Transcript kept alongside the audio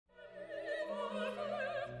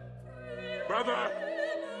Brother!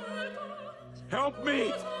 Help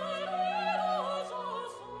me!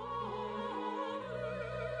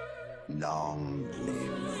 Long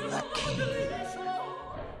live the king.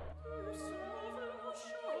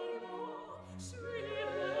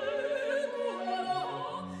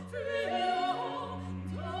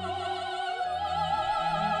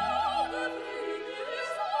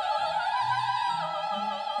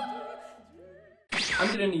 I'm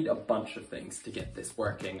gonna need a bunch of things to get this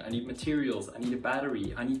working. I need materials, I need a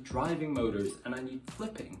battery, I need driving motors, and I need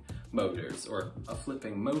flipping motors, or a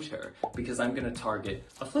flipping motor, because I'm gonna target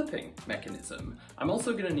a flipping mechanism. I'm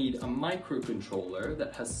also gonna need a microcontroller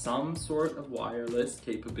that has some sort of wireless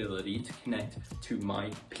capability to connect to my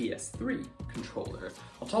PS3 controller.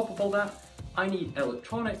 On top of all that, I need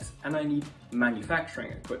electronics and I need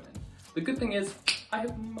manufacturing equipment. The good thing is, I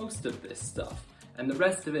have most of this stuff. And the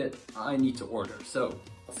rest of it, I need to order, so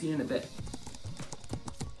I'll see you in a bit.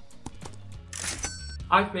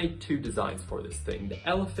 I've made two designs for this thing, the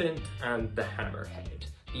elephant and the hammerhead.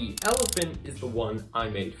 The elephant is the one I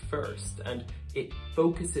made first, and it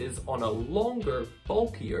focuses on a longer,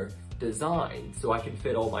 bulkier design, so I can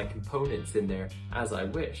fit all my components in there as I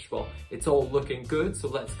wish. Well, it's all looking good, so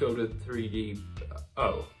let's go to 3D.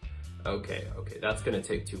 Oh, okay, that's gonna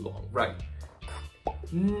take too long. Right,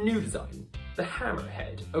 new design. The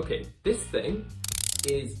hammerhead. Okay, this thing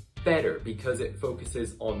is better because it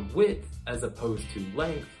focuses on width as opposed to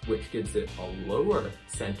length, which gives it a lower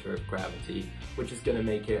center of gravity, which is going to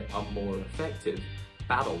make it a more effective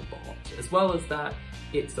Battlebot. As well as that,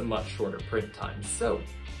 it's a much shorter print time. So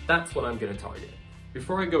that's what I'm going to target.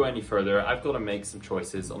 Before I go any further, I've got to make some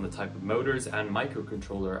choices on the type of motors and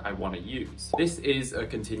microcontroller I want to use. This is a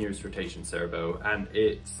continuous rotation servo, and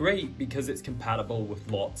it's great because it's compatible with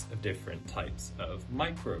lots of different types of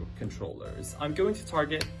microcontrollers. I'm going to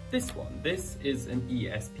target this one. This is an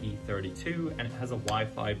ESP32 and it has a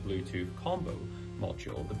Wi-Fi Bluetooth combo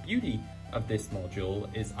module. The beauty of this module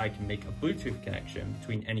is I can make a Bluetooth connection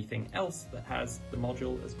between anything else that has the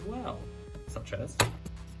module as well, such as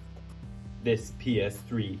this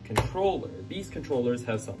PS3 controller. These controllers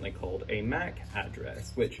have something called a MAC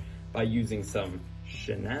address, which by using some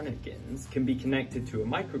shenanigans can be connected to a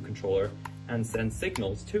microcontroller and send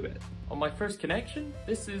signals to it. On my first connection,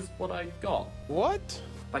 this is what I got. What?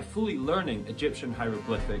 By fully learning Egyptian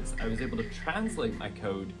hieroglyphics, I was able to translate my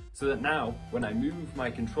code so that now, when I move my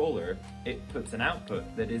controller, it puts an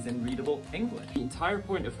output that is in readable English. The entire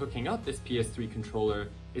point of hooking up this PS3 controller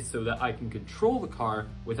is so that I can control the car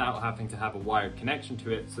without having to have a wired connection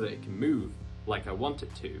to it so that it can move like I want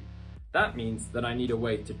it to. That means that I need a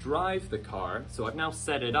way to drive the car, so I've now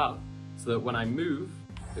set it up so that when I move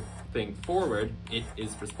the thing forward, it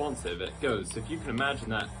is responsive, it goes. So if you can imagine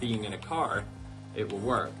that being in a car, it will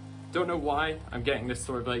work. Don't know why I'm getting this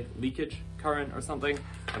sort of like leakage current or something.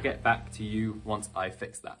 I'll get back to you once I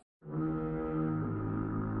fix that.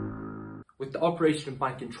 With the operation of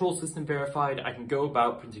my control system verified, I can go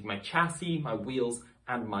about printing my chassis, my wheels,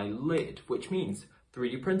 and my lid, which means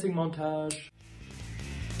 3D printing montage.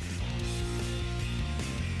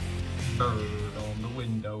 Bird on the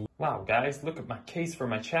window. Wow guys, look at my case for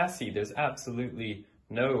my chassis. There's absolutely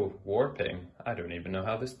no warping. I don't even know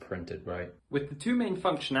how this printed right. With the two main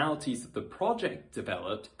functionalities that the project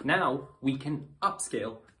developed, now we can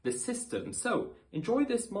upscale the system. So enjoy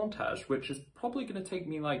this montage, which is probably going to take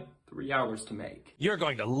me like 3 hours to make. You're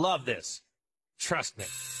going to love this. Trust me.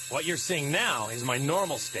 What you're seeing now is my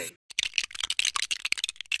normal state.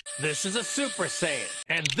 This is a Super Saiyan.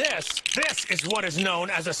 And this is what is known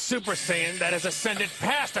as a Super Saiyan that has ascended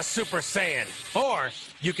past a Super Saiyan. Or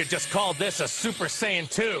you could just call this a Super Saiyan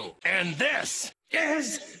 2. And this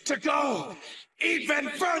is to go even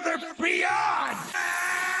further beyond!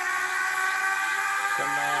 Come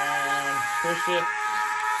on, push it.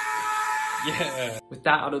 Yeah. With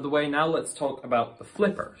that out of the way, now let's talk about the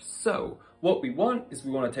flipper. So what we want is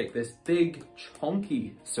we want to take this big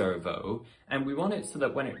chunky servo and we want it so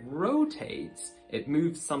that when it rotates, it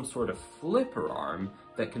moves some sort of flipper arm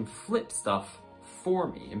that can flip stuff for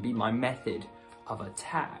me and be my method of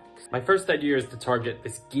attack. My first idea is to target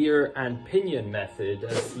this gear and pinion method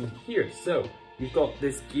as seen here. So you've got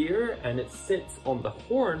this gear and it sits on the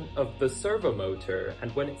horn of the servo motor,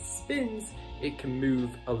 and when it spins, it can move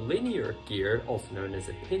a linear gear, also known as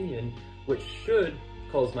a pinion, which should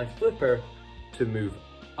cause my flipper to move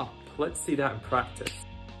up. Let's see that in practice.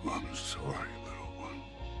 I'm sorry, little one.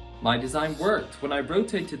 My design worked. When I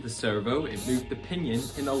rotated the servo, it moved the pinion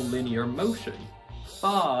in a linear motion.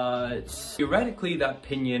 But theoretically, that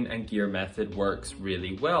pinion and gear method works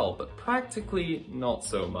really well, but practically not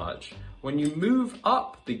so much. When you move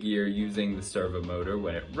up the gear using the servo motor,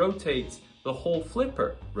 when it rotates, the whole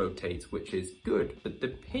flipper rotates, which is good, but the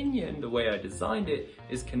pinion, the way I designed it,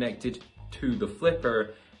 is connected to the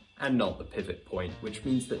flipper and not the pivot point, which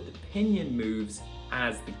means that the pinion moves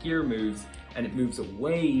as the gear moves, and it moves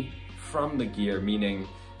away from the gear, meaning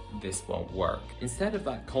this won't work. Instead of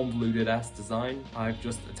that convoluted ass design, I've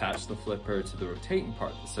just attached the flipper to the rotating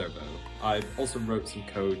part of the servo. I've also wrote some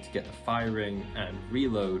code to get the firing and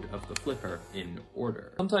reload of the flipper in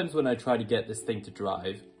order. Sometimes when I try to get this thing to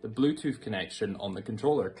drive, the Bluetooth connection on the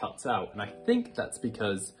controller cuts out, and I think that's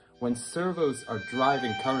because when servos are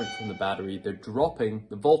driving current from the battery, they're dropping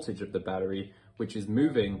the voltage of the battery, which is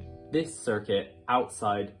moving this circuit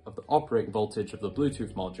outside of the operating voltage of the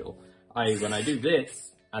Bluetooth module. When I do this,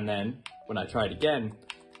 and then when I try it again,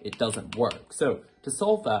 it doesn't work. So to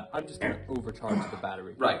solve that, I'm just gonna overcharge the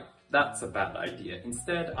battery. Right, that's a bad idea.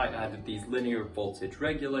 Instead, I added these linear voltage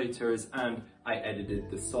regulators and I edited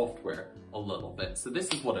the software a little bit. So this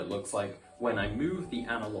is what it looks like when I move the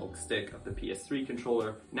analog stick of the PS3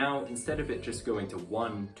 controller. Now, instead of it just going to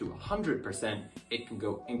 1 to 100%, it can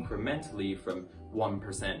go incrementally from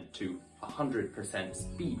 1% to 100%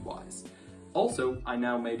 speed-wise. Also, I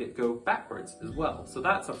now made it go backwards as well. So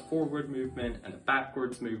that's a forward movement and a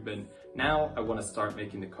backwards movement. Now I want to start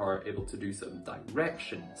making the car able to do some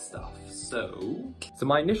direction stuff. So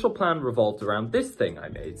my initial plan revolved around this thing I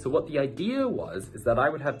made. So what the idea was is that I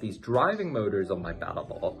would have these driving motors on my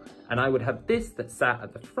Battlebot, and I would have this that sat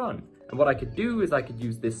at the front. And what I could do is I could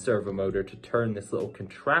use this servo motor to turn this little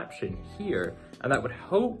contraption here, and that would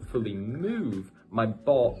hopefully move my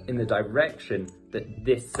bot in the direction that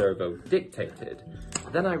this servo dictated.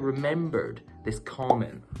 Then I remembered this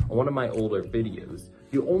comment on one of my older videos.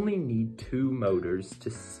 You only need 2 motors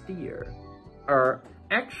to steer.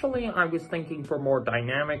 Actually, I was thinking for more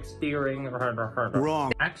dynamic steering.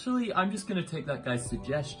 Wrong. Actually, I'm just gonna take that guy's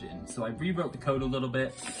suggestion. So I rewrote the code a little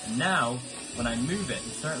bit, and now, when I move it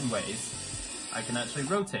in certain ways, I can actually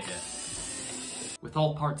rotate it. With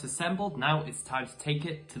all parts assembled, now it's time to take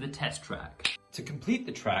it to the test track. To complete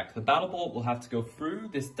the track, the Battlebot will have to go through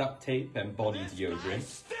this duct tape and body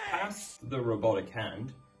deodorant, past the robotic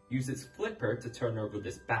hand, use its flipper to turn over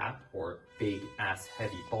this BAP, or big ass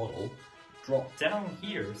heavy bottle, drop down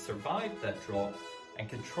here, survive that drop, and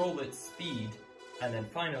control its speed, and then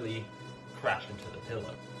finally crash into the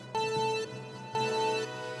pillow.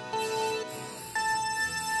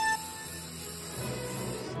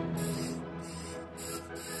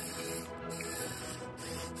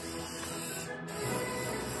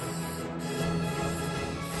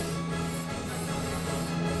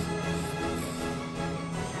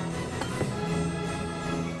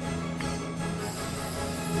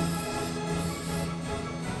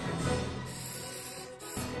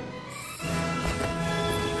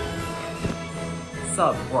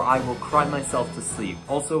 Sub, or I will cry myself to sleep.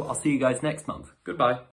 Also, I'll see you guys next month. Goodbye.